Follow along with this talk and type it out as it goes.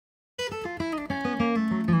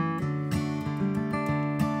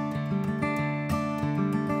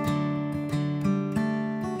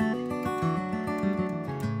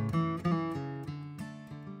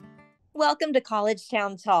Welcome to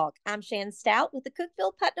Collegetown Talk. I'm Shan Stout with the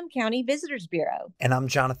Cookeville Putnam County Visitors Bureau. And I'm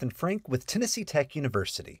Jonathan Frank with Tennessee Tech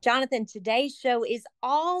University. Jonathan, today's show is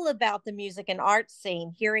all about the music and arts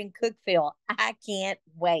scene here in Cookeville. I can't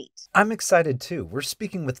wait. I'm excited too. We're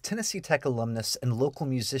speaking with Tennessee Tech alumnus and local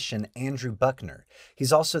musician Andrew Buckner.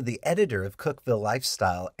 He's also the editor of Cookeville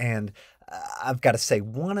Lifestyle, and I've got to say,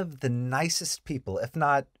 one of the nicest people, if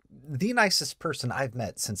not the nicest person I've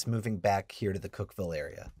met since moving back here to the Cookeville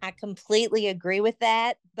area. I completely agree with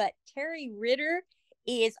that, but Terry Ritter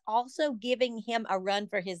is also giving him a run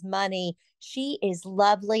for his money. She is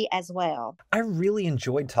lovely as well. I really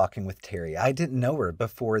enjoyed talking with Terry. I didn't know her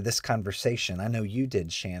before this conversation. I know you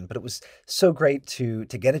did, Shan, but it was so great to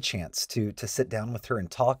get a chance to sit down with her and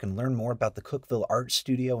talk and learn more about the Cookeville Art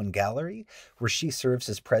Studio and Gallery, where she serves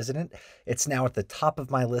as president. It's now at the top of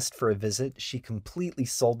my list for a visit. She completely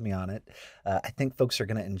sold me on it. I think folks are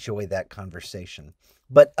going to enjoy that conversation.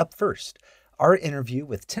 But up first, our interview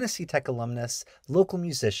with Tennessee Tech alumnus, local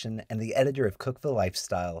musician, and the editor of Cookeville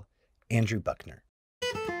Lifestyle, Andrew Buckner.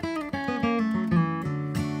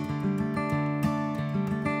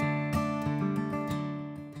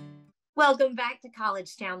 Welcome back to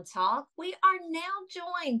Collegetown Talk. We are now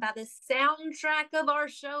joined by the soundtrack of our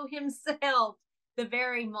show himself, the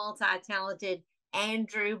very multi-talented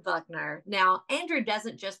Andrew Buckner. Now, Andrew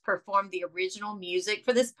doesn't just perform the original music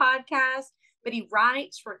for this podcast, but he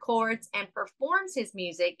writes, records, and performs his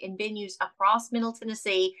music in venues across Middle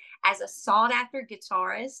Tennessee as a sought-after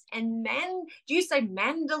guitarist and do you say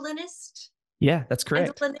mandolinist? Yeah, that's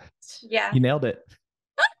correct. Mandolinist? Yeah. You nailed it.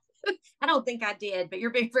 I don't think I did, but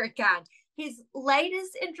you're being very kind. His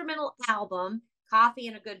latest instrumental album, Coffee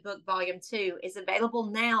and a Good Book Volume 2, is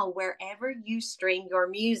available now wherever you stream your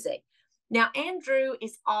music. Now, Andrew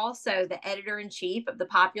is also the editor-in-chief of the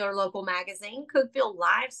popular local magazine, Cookeville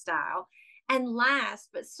Lifestyle. And last,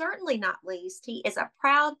 but certainly not least, he is a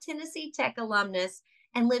proud Tennessee Tech alumnus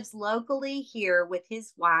and lives locally here with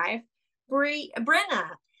his wife, Brenna.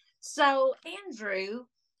 So, Andrew,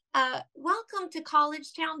 welcome to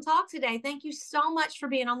Collegetown Talk today. Thank you so much for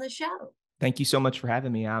being on the show. Thank you so much for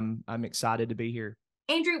having me. I'm excited to be here.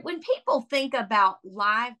 Andrew, when people think about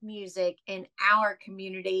live music in our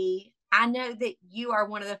community, I know that you are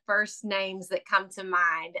one of the first names that come to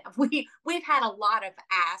mind. We've had a lot of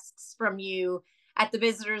asks from you at the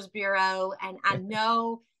Visitors Bureau, and I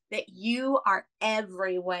know that you are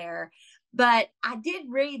everywhere. But I did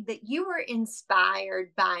read that you were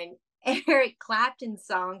inspired by an Eric Clapton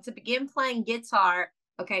song to begin playing guitar.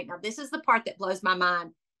 Okay, now this is the part that blows my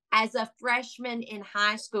mind. As a freshman in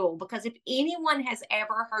high school, because if anyone has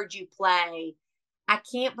ever heard you play, I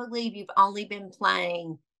can't believe you've only been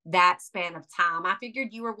playing that span of time. I figured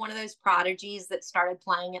you were one of those prodigies that started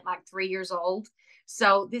playing at like 3 years old.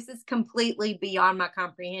 So this is completely beyond my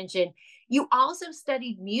comprehension. You also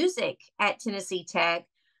studied music at Tennessee Tech.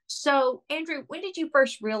 So, Andrew, when did you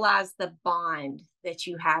first realize the bond that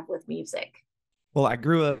you have with music? Well, I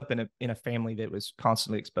grew up in a family that was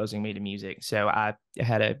constantly exposing me to music. So I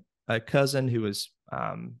had a cousin who was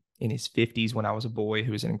in his 50s when I was a boy,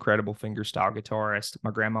 who was an incredible fingerstyle guitarist. My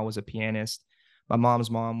grandma was a pianist. My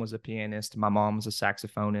mom's mom was a pianist. My mom was a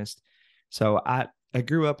saxophonist. So I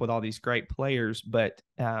grew up with all these great players, but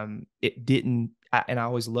it didn't. And I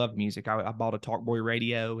always loved music. I bought a Talkboy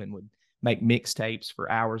radio and would make mixtapes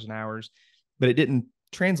for hours and hours, but it didn't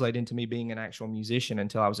translate into me being an actual musician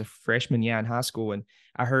until I was a freshman in high school. And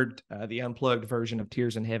I heard the unplugged version of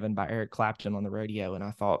Tears in Heaven by Eric Clapton on the radio. And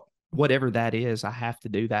I thought, whatever that is, I have to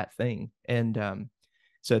do that thing. And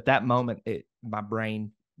so at that moment, my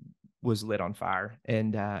brain was lit on fire,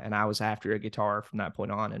 and I was after a guitar from that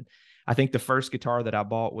point on. And I think the first guitar that I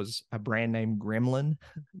bought was a brand name Gremlin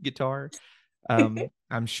guitar.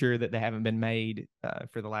 I'm sure that they haven't been made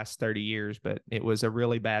for the last 30 years, but it was a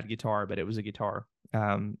really bad guitar, but it was a guitar.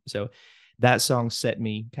 So that song set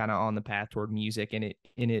me kind of on the path toward music, and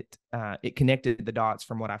it connected the dots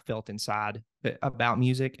from what I felt inside about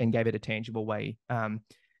music and gave it a tangible way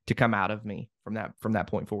to come out of me from that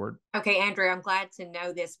point forward. Okay, Andrew, I'm glad to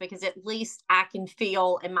know this, because at least I can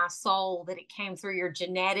feel in my soul that it came through your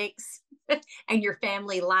genetics and your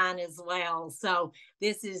family line as well. So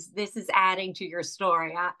this is adding to your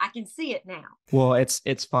story. I can see it now. Well,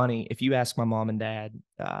 it's funny. If you ask my mom and dad,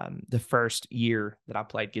 the first year that I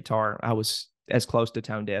played guitar, I was as close to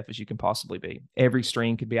tone deaf as you can possibly be. Every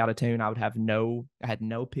string could be out of tune. I had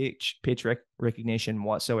no pitch recognition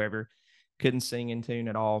whatsoever. Couldn't sing in tune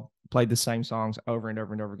at all. Played the same songs over and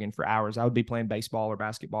over and over again for hours. I would be playing baseball or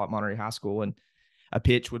basketball at Monterey High School, and a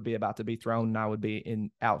pitch would be about to be thrown, and I would be in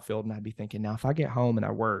outfield, and I'd be thinking, now if I get home and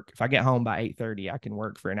I work, if I get home by 8:30, I can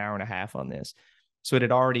work for an hour and a half on this. So it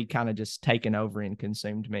had already kind of just taken over and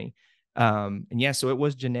consumed me. And yeah, so it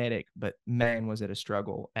was genetic, but man, was it a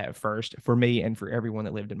struggle at first for me and for everyone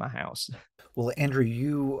that lived in my house. Well, Andrew,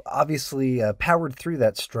 you obviously powered through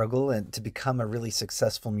that struggle and to become a really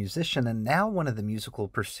successful musician. And now one of the musical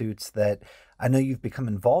pursuits that I know you've become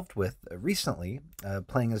involved with recently,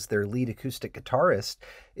 playing as their lead acoustic guitarist,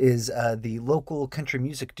 is the local country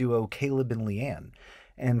music duo Caleb and Leanne.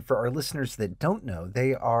 And for our listeners that don't know,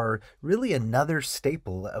 they are really another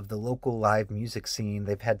staple of the local live music scene.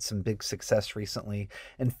 They've had some big success recently.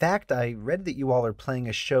 In fact, I read that you all are playing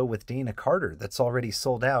a show with Dana Carter that's already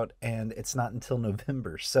sold out, and it's not until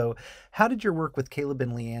November. So how did your work with Caleb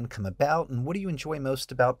and Leanne come about, and what do you enjoy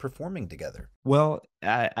most about performing together? Well,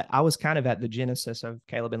 I was kind of at the genesis of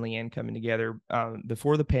Caleb and Leanne coming together.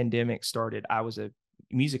 Before the pandemic started, I was a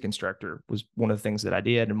music instructor, was one of the things that I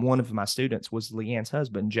did. And one of my students was Leanne's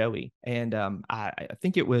husband, Joey. And I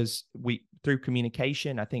think it was through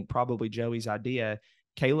communication, I think probably Joey's idea.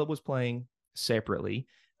 Caleb was playing separately.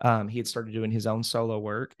 He had started doing his own solo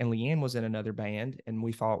work, and Leanne was in another band. And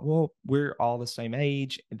we thought, well, we're all the same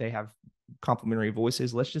age. They have complementary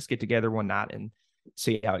voices. Let's just get together one night and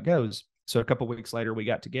see how it goes. So a couple of weeks later, we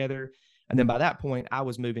got together. And then by that point, I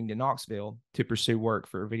was moving to Knoxville to pursue work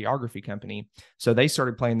for a videography company. So they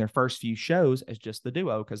started playing their first few shows as just the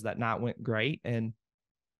duo because that night went great. And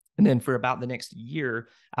then for about the next year,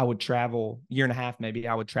 I would travel, year and a half maybe,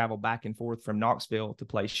 I would travel back and forth from Knoxville to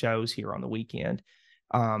play shows here on the weekend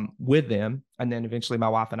with them. And then eventually my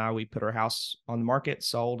wife and I, we put our house on the market,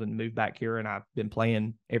 sold, and moved back here. And I've been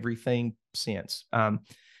playing everything since.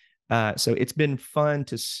 So it's been fun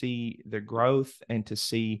to see the growth and to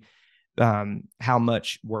see how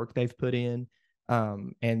much work they've put in.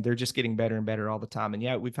 And they're just getting better and better all the time. And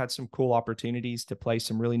yeah, we've had some cool opportunities to play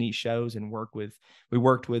some really neat shows and we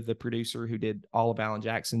worked with the producer who did all of Alan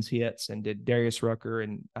Jackson's hits and did Darius Rucker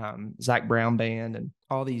and Zach Brown Band and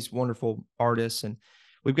all these wonderful artists. And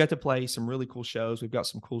we've got to play some really cool shows. We've got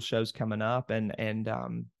some cool shows coming up, and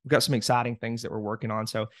we've got some exciting things that we're working on.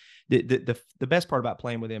 So the best part about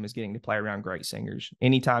playing with them is getting to play around great singers.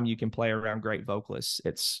 Anytime you can play around great vocalists,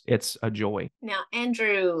 it's a joy. Now,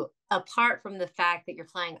 Andrew, apart from the fact that you're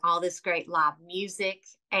playing all this great live music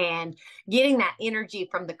and getting that energy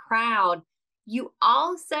from the crowd, you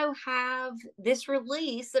also have this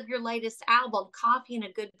release of your latest album, Coffee and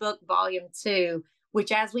a Good Book, Volume 2,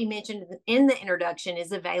 which, as we mentioned in the introduction,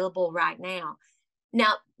 is available right now.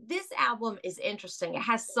 Now, this album is interesting. It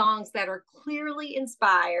has songs that are clearly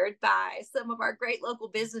inspired by some of our great local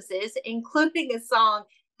businesses, including a song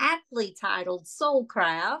aptly titled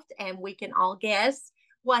Soulcraft, and we can all guess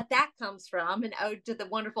what that comes from, an ode to the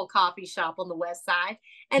wonderful coffee shop on the west side,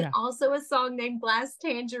 and also a song named Glass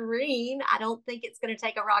Tangerine. I don't think it's going to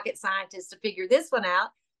take a rocket scientist to figure this one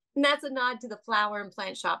out. And that's a nod to the flower and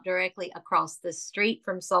plant shop directly across the street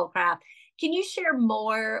from Soulcraft. Can you share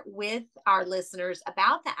more with our listeners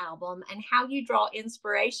about the album and how you draw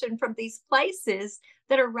inspiration from these places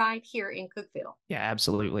that are right here in Cookeville? Yeah,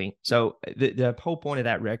 absolutely. So the whole point of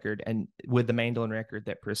that record, and with the mandolin record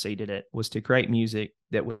that preceded it, was to create music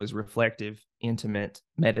that was reflective, intimate,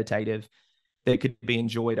 meditative, that could be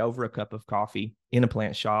enjoyed over a cup of coffee in a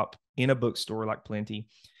plant shop, in a bookstore like Plenty.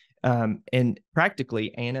 And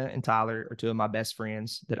practically Anna and Tyler are two of my best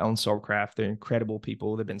friends that own Soulcraft. They're incredible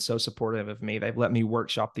people. They've been so supportive of me. They've let me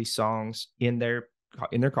workshop these songs in their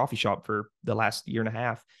coffee shop for the last year and a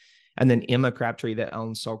half. And then Emma Crabtree that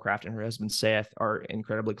owns Soulcraft and her husband Seth are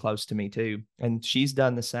incredibly close to me too. And she's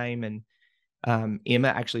done the same. And Emma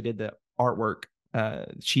actually did the artwork.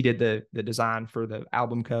 She did the design for the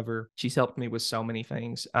album cover. She's helped me with so many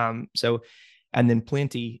things. And then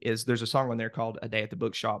Plenty there's a song on there called A Day at the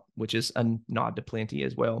Bookshop, which is a nod to Plenty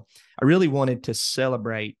as well. I really wanted to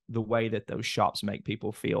celebrate the way that those shops make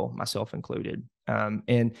people feel, myself included.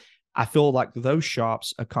 And I feel like those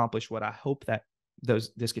shops accomplish what I hope that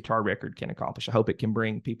this guitar record can accomplish. I hope it can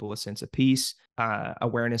bring people a sense of peace,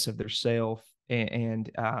 awareness of their self, and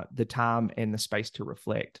the time and the space to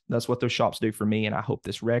reflect. That's what those shops do for me. And I hope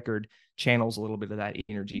this record channels a little bit of that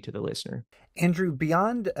energy to the listener. Andrew,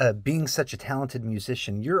 beyond being such a talented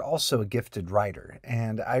musician, you're also a gifted writer.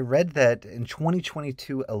 And I read that in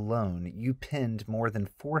 2022 alone, you penned more than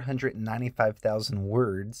 495,000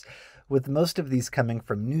 words, with most of these coming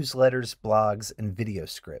from newsletters, blogs, and video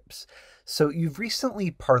scripts. So you've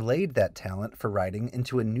recently parlayed that talent for writing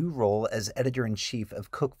into a new role as editor-in-chief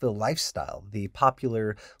of Cookeville Lifestyle, the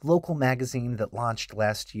popular local magazine that launched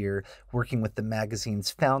last year, working with the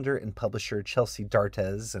magazine's founder and publisher, Chelsea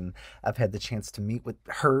Dartez. And I've had the chance to meet with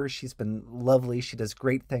her. She's been lovely. She does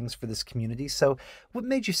great things for this community. So what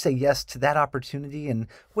made you say yes to that opportunity, and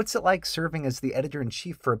what's it like serving as the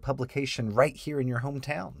editor-in-chief for a publication right here in your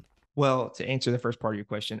hometown? Well, to answer the first part of your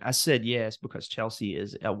question, I said yes because Chelsea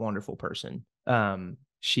is a wonderful person.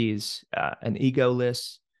 She's an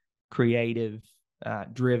egoless, creative,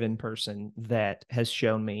 driven person that has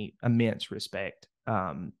shown me immense respect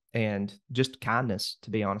and just kindness, to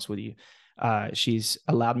be honest with you. She's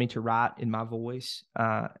allowed me to write in my voice,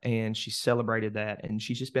 and she celebrated that, and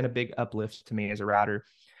she's just been a big uplift to me as a writer.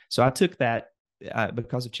 So I took that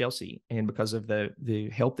because of Chelsea and because of the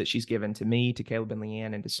help that she's given to me, to Caleb and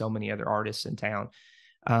Leanne, and to so many other artists in town.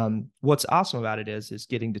 What's awesome about it is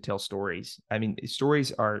getting to tell stories. I mean,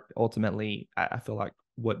 stories are ultimately, I feel like,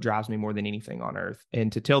 what drives me more than anything on earth.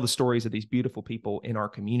 And to tell the stories of these beautiful people in our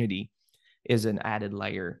community is an added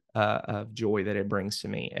layer of joy that it brings to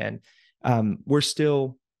me. And we're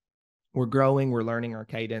growing, we're learning our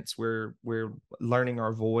cadence, we're learning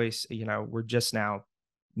our voice. We're just now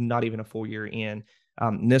not even a full year in.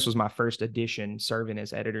 This was my first edition serving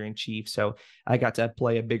as editor-in-chief, so I got to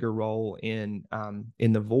play a bigger role in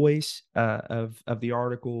the voice of the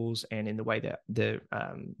articles and in the way that the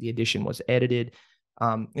edition was edited.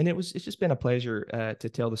 And it's just been a pleasure to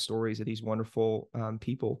tell the stories of these wonderful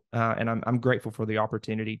people, and I'm grateful for the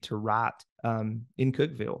opportunity to write in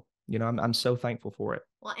Cookeville. I'm so thankful for it.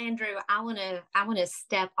 Well, Andrew, I want to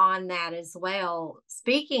step on that as well.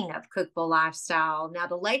 Speaking of Cookeville Lifestyle, now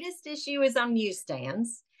the latest issue is on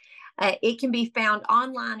newsstands. It can be found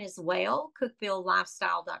online as well,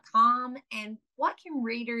 cookevillelifestyle.com. And what can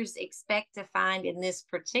readers expect to find in this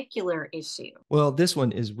particular issue? Well, this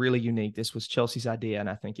one is really unique. This was Chelsea's idea, and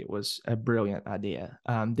I think it was a brilliant idea.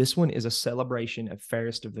 This one is a celebration of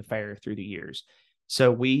Fairest of the Fair through the years. So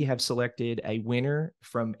we have selected a winner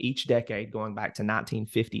from each decade going back to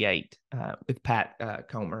 1958 with Pat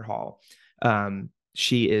Comer Hall.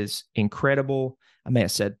 She is incredible. I may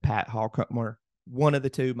have said Pat Hall Comer, one of the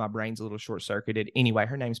two. My brain's a little short-circuited. Anyway,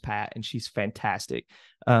 her name's Pat, and she's fantastic.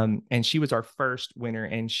 And she was our first winner,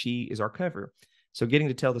 and she is our cover. So getting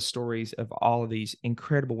to tell the stories of all of these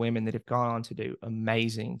incredible women that have gone on to do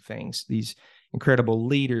amazing things, these incredible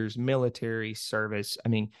leaders, military service. I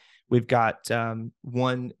mean, we've got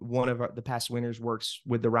one of the past winners works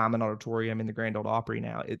with the Ryman Auditorium in the Grand Ole Opry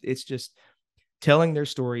now. It's just telling their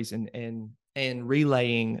stories and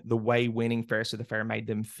relaying the way winning Fairest of the Fair made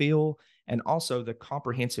them feel, and also the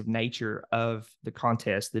comprehensive nature of the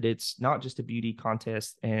contest, that it's not just a beauty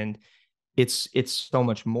contest, and it's so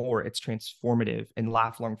much more. It's transformative, and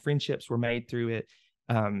lifelong friendships were made through it.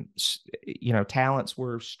 Talents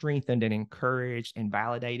were strengthened and encouraged and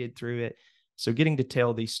validated through it. So getting to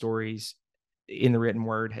tell these stories in the written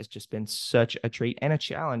word has just been such a treat and a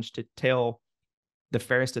challenge. To tell the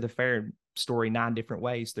Fairest of the Fair story 9 different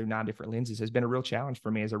ways through 9 different lenses has been a real challenge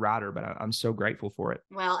for me as a writer, but I'm so grateful for it.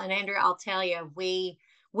 Well, and Andrew, I'll tell you, we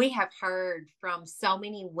have heard from so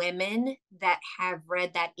many women that have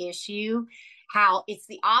read that issue how it's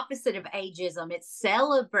the opposite of ageism. It's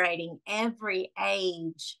celebrating every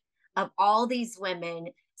age of all these women,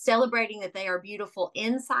 celebrating that they are beautiful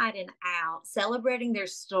inside and out, celebrating their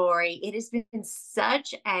story. It has been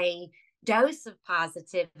such a dose of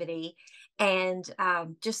positivity, and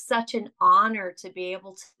just such an honor to be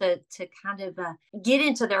able to kind of get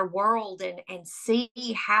into their world and see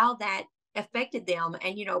how that affected them.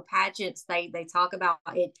 And pageants, they talk about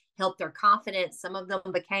it helped their confidence. Some of them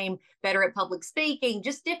became better at public speaking,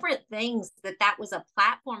 just different things, that was a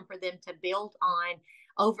platform for them to build on,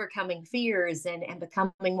 overcoming fears and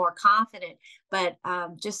becoming more confident. But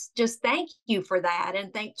just thank you for that,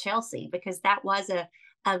 and thank Chelsea, because that was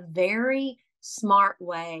a very smart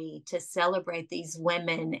way to celebrate these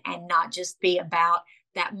women, and not just be about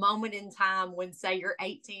that moment in time when, say, you're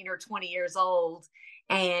 18 or 20 years old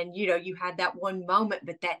and you had that one moment,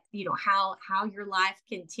 but that how your life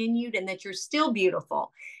continued, and that you're still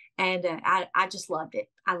beautiful. And I just loved it.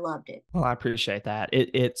 I loved it. Well, I appreciate that.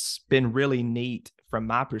 It's been really neat from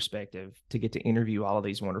my perspective to get to interview all of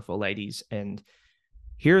these wonderful ladies and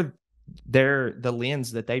hear the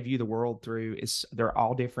lens that they view the world through. They're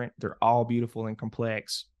all different. They're all beautiful and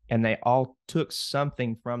complex, and they all took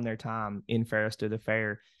something from their time in Fairest of the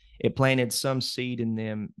Fair. It planted some seed in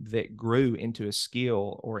them that grew into a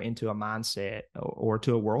skill or into a mindset or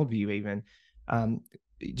to a worldview even.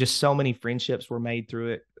 just so many friendships were made through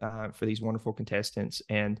it for these wonderful contestants,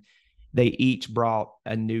 and they each brought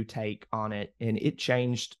a new take on it, and it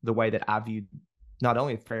changed the way that I viewed not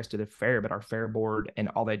only the rest of the fair, but our fair board and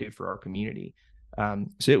all they do for our community.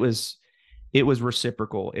 So it was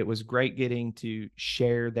reciprocal. It was great getting to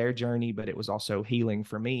share their journey, but it was also healing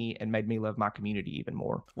for me and made me love my community even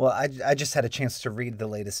more. Well, I just had a chance to read the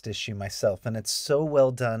latest issue myself, and it's so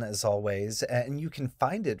well done as always. And you can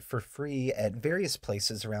find it for free at various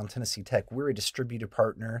places around Tennessee Tech. We're a distributor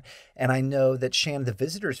partner, and I know that Shan, the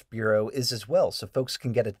Visitors Bureau, is as well, so folks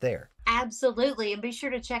can get it there. Absolutely, and be sure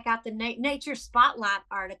to check out the Nature Spotlight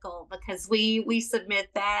article, because we submit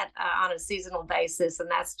that on a seasonal basis,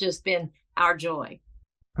 and that's just been our joy.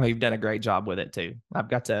 Well, you've done a great job with it too. I've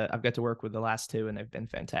got to work with the last two, and they've been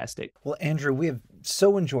fantastic. Well, Andrew, we have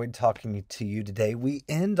so enjoyed talking to you today. We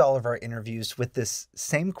end all of our interviews with this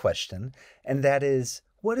same question, and that is,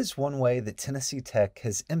 what is one way that Tennessee Tech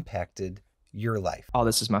has impacted your life? Oh,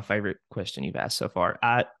 this is my favorite question you've asked so far.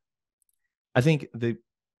 I think the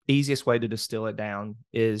easiest way to distill it down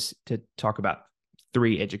is to talk about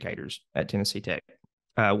 3 educators at Tennessee Tech.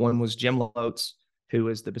 One was Jim Lotes, who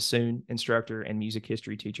was the bassoon instructor and music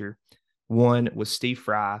history teacher. One was Steve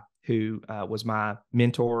Fry, who was my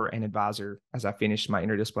mentor and advisor as I finished my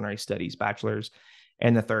interdisciplinary studies bachelor's.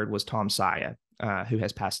 And the third was Tom Saya, who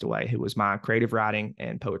has passed away, who was my creative writing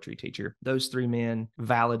and poetry teacher. Those 3 men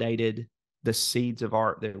validated the seeds of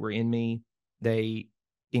art that were in me. They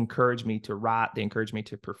encouraged me to write. They encouraged me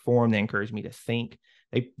to perform. They encouraged me to think.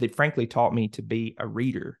 They frankly taught me to be a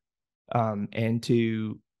reader and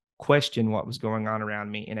to question what was going on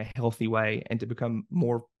around me in a healthy way, and to become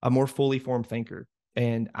a more fully formed thinker.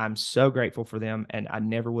 And I'm so grateful for them. And I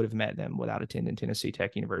never would have met them without attending Tennessee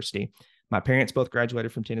Tech University. My parents both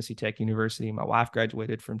graduated from Tennessee Tech University. My wife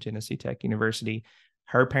graduated from Tennessee Tech University.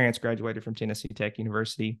 Her parents graduated from Tennessee Tech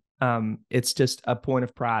University. It's just a point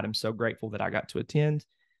of pride. I'm so grateful that I got to attend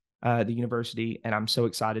the university, and I'm so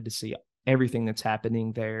excited to see everything that's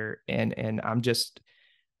happening there. And I'm just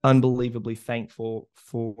unbelievably thankful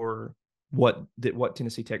for what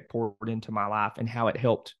Tennessee Tech poured into my life and how it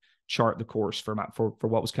helped chart the course for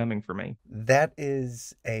what was coming for me. That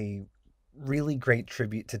is a really great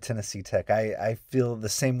tribute to Tennessee Tech. I feel the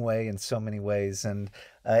same way in so many ways. And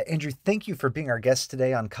Andrew, thank you for being our guest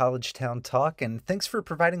today on College Town Talk, and thanks for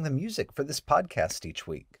providing the music for this podcast each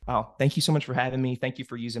week. Oh, thank you so much for having me. Thank you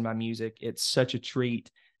for using my music. It's such a treat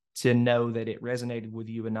to know that it resonated with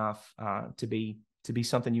you enough to be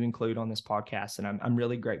something you include on this podcast, and I'm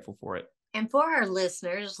really grateful for it. And for our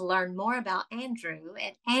listeners, learn more about Andrew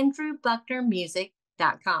at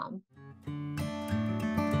andrewbucknermusic.com.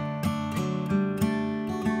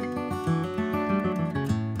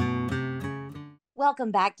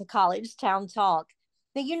 Welcome back to College Town Talk.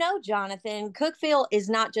 Now, you know, Jonathan, Cookeville is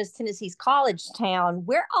not just Tennessee's college town.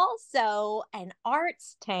 We're also an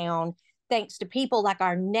arts town, thanks to people like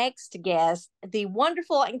our next guest, the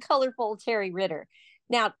wonderful and colorful Terry Ritter.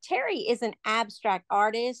 Now, Terry is an abstract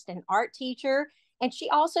artist and art teacher, and she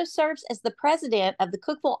also serves as the president of the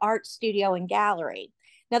Cookeville Art Studio and Gallery.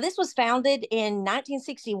 Now, this was founded in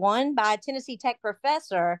 1961 by a Tennessee Tech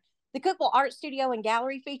professor. The Cookeville Art Studio and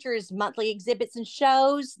Gallery features monthly exhibits and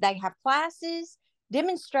shows. They have classes,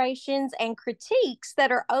 demonstrations, and critiques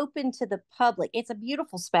that are open to the public. It's a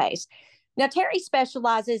beautiful space. Now, Terry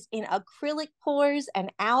specializes in acrylic pours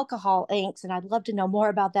and alcohol inks, and I'd love to know more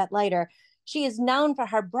about that later. She is known for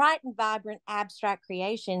her bright and vibrant abstract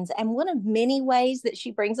creations, and one of many ways that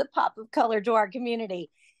she brings a pop of color to our community.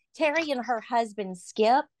 Terry and her husband,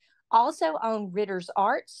 Skip, also own Ritter's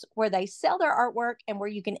Arts, where they sell their artwork and where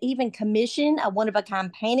you can even commission a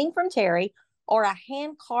one-of-a-kind painting from Terry or a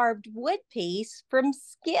hand-carved wood piece from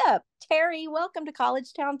Skip. Terry, welcome to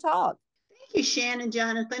College Town Talk. Thank you, Shan and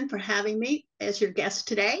Jonathan, for having me as your guest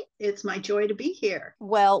today. It's my joy to be here.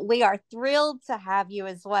 Well, we are thrilled to have you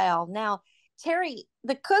as well. Now, Terry,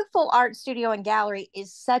 the Cookeville Art Studio and Gallery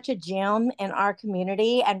is such a gem in our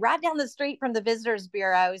community and right down the street from the Visitors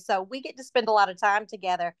Bureau. So we get to spend a lot of time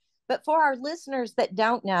together. But for our listeners that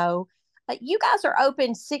don't know, you guys are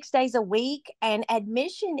open 6 days a week, and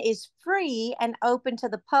admission is free and open to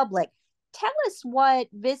the public. Tell us what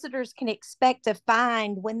visitors can expect to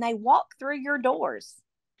find when they walk through your doors.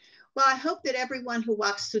 Well, I hope that everyone who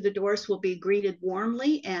walks through the doors will be greeted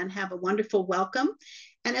warmly and have a wonderful welcome.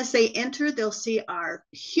 And as they enter, they'll see our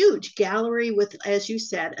huge gallery with, as you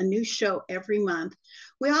said, a new show every month.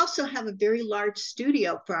 We also have a very large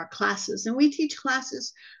studio for our classes, and we teach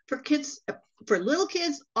classes for kids, for little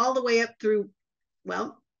kids, all the way up through,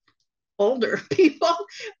 well, older people,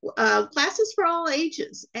 classes for all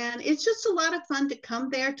ages. And it's just a lot of fun to come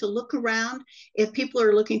there to look around. If people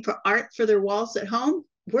are looking for art for their walls at home,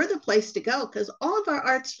 we're the place to go because all of our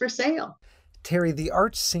art's for sale. Terry, the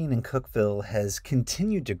arts scene in Cookeville has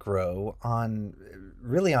continued to grow on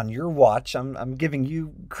really on your watch. I'm giving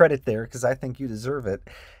you credit there because I think you deserve it.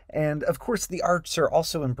 And of course, the arts are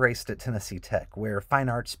also embraced at Tennessee Tech, where fine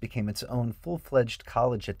arts became its own full-fledged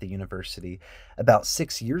college at the university about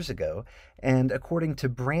 6 years ago. And according to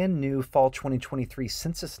brand new fall 2023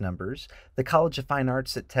 census numbers, the College of Fine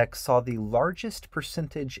Arts at Tech saw the largest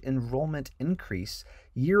percentage enrollment increase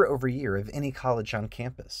year over year of any college on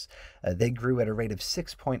campus. They grew at a rate of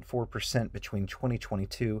 6.4% between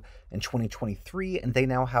 2022 and 2023, and they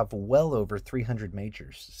now have well over 300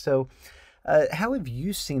 majors. So, how have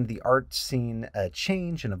you seen the art scene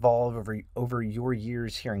change and evolve over your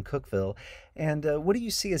years here in Cookeville? And what do you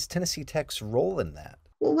see as Tennessee Tech's role in that?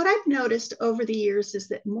 Well, what I've noticed over the years is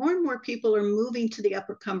that more and more people are moving to the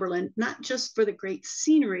Upper Cumberland, not just for the great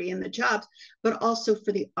scenery and the jobs, but also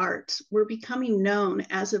for the arts. We're becoming known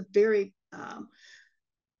as a very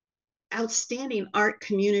outstanding art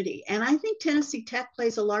community. And I think Tennessee Tech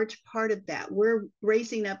plays a large part of that. We're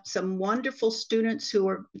raising up some wonderful students who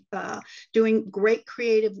are doing great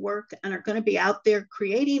creative work and are going to be out there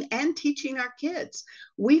creating and teaching our kids.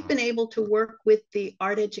 We've been able to work with the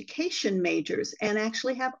art education majors and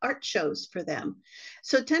actually have art shows for them.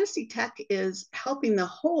 So Tennessee Tech is helping the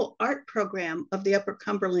whole art program of the Upper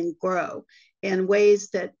Cumberland grow in ways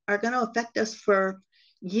that are going to affect us for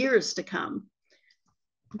years to come.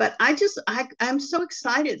 But I'm so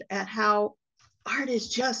excited at how art is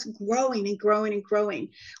just growing and growing and growing.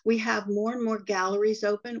 We have more and more galleries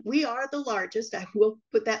open. We are the largest. I will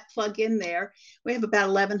put that plug in there. We have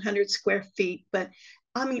about 1,100 square feet, but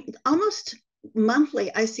I mean, almost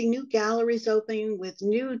monthly, I see new galleries opening with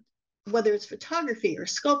new, whether it's photography or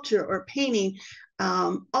sculpture or painting,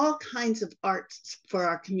 all kinds of arts for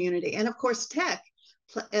our community. And of course, tech,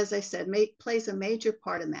 as I said, plays a major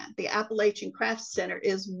part in that. The Appalachian Crafts Center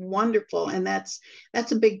is wonderful, and that's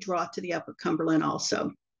a big draw to the Upper Cumberland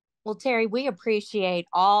also. Well, Terry, we appreciate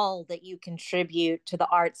all that you contribute to the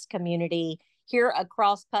arts community here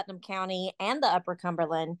across Putnam County and the Upper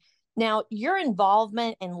Cumberland. Now, your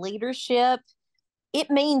involvement and leadership, it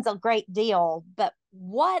means a great deal. But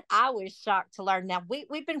what I was shocked to learn, now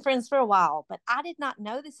we've been friends for a while, but I did not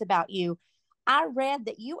know this about you. I read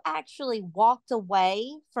that you actually walked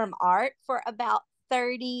away from art for about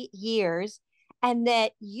 30 years and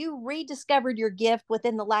that you rediscovered your gift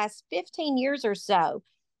within the last 15 years or so.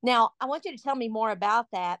 Now, I want you to tell me more about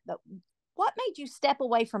that, but what made you step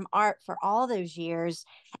away from art for all those years?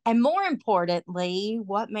 And more importantly,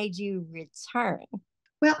 what made you return?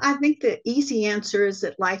 Well, I think the easy answer is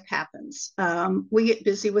that life happens. We get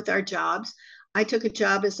busy with our jobs. I took a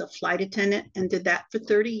job as a flight attendant and did that for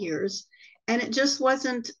 30 years. And it just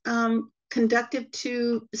wasn't conducive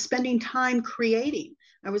to spending time creating.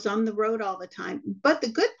 I was on the road all the time. But the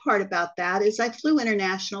good part about that is I flew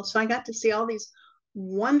international, so I got to see all these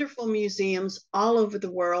wonderful museums all over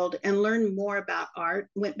the world and learn more about art.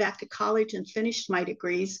 Went back to college and finished my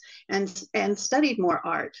degrees and studied more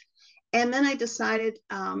art. And then I decided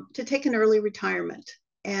to take an early retirement.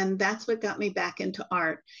 And that's what got me back into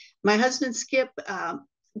art. My husband, Skip,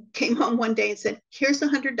 came home one day and said, here's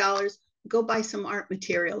 $100. Go buy some art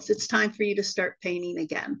materials. It's time for you to start painting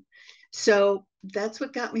again. So that's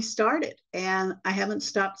what got me started. And I haven't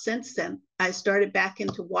stopped since then. I started back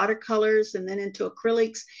into watercolors and then into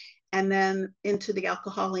acrylics and then into the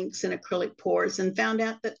alcohol inks and acrylic pours and found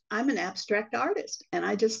out that I'm an abstract artist and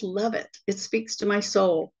I just love it. It speaks to my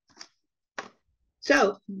soul.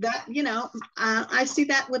 So that, I see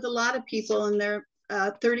that with a lot of people in their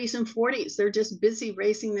 30s and 40s. They're just busy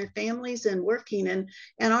raising their families and working, and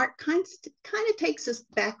art kind of takes a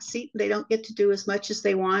back seat. They don't get to do as much as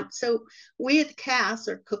they want. So we at CAS,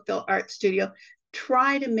 or Cookeville Art Studio,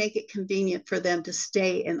 try to make it convenient for them to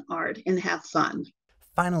stay in art and have fun.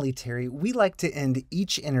 Finally, Terry, we like to end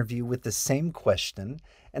each interview with the same question,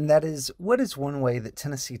 and that is, what is one way that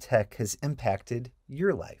Tennessee Tech has impacted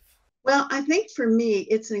your life? Well, I think for me,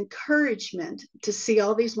 it's an encouragement to see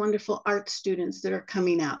all these wonderful art students that are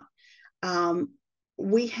coming out.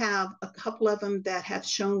 We have a couple of them that have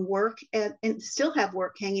shown work and still have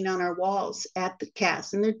work hanging on our walls at the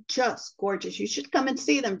CAS, and they're just gorgeous. You should come and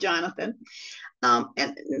see them, Jonathan.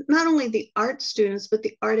 And not only the art students, but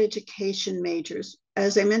the art education majors.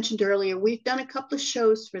 As I mentioned earlier, we've done a couple of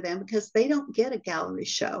shows for them because they don't get a gallery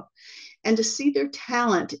show. And to see their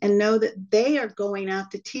talent and know that they are going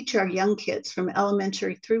out to teach our young kids from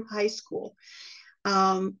elementary through high school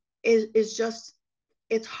is just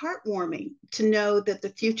it's heartwarming to know that the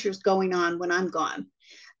future is going on when I'm gone.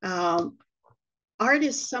 Art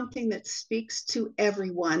is something that speaks to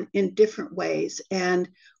everyone in different ways. And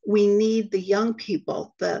we need the young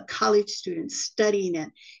people, the college students studying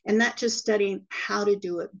it, and not just studying how to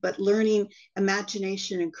do it, but learning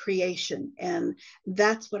imagination and creation. And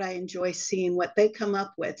that's what I enjoy seeing, what they come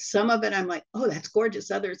up with. Some of it I'm like, oh, that's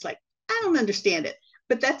gorgeous. Others like, I don't understand it,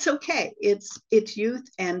 but that's okay. It's youth,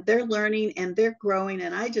 and they're learning and they're growing.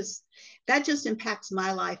 And that just impacts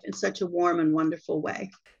my life in such a warm and wonderful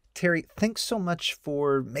way. Terry, thanks so much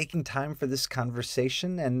for making time for this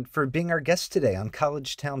conversation and for being our guest today on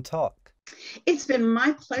College Town Talk. It's been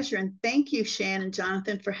my pleasure, and thank you, Shan and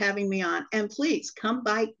Jonathan, for having me on. And please come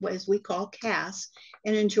by, as we call Cass,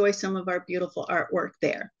 and enjoy some of our beautiful artwork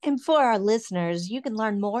there. And for our listeners, you can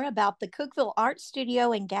learn more about the Cookeville Art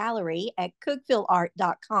Studio and Gallery at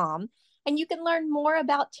cookevilleart.com. And you can learn more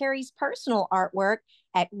about Terry's personal artwork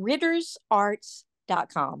at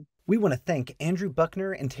rittersarts.com. We want to thank Andrew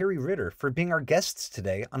Buckner and Terry Ritter for being our guests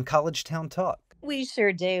today on College Town Talk. We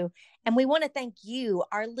sure do. And we want to thank you,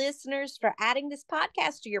 our listeners, for adding this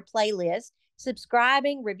podcast to your playlist,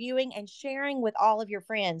 subscribing, reviewing, and sharing with all of your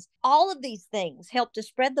friends. All of these things help to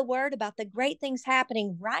spread the word about the great things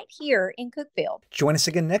happening right here in Cookeville. Join us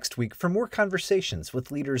again next week for more conversations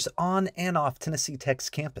with leaders on and off Tennessee Tech's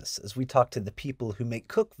campus as we talk to the people who make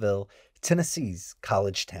Cookeville Tennessee's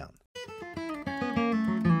college town.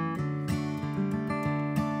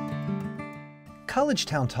 College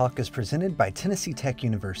Town Talk is presented by Tennessee Tech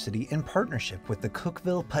University in partnership with the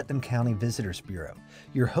Cookeville-Putnam County Visitors Bureau.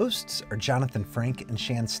 Your hosts are Jonathan Frank and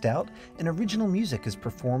Shan Stout, and original music is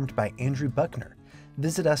performed by Andrew Buckner.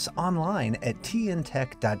 Visit us online at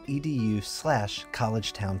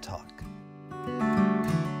tntech.edu/collegetowntalk.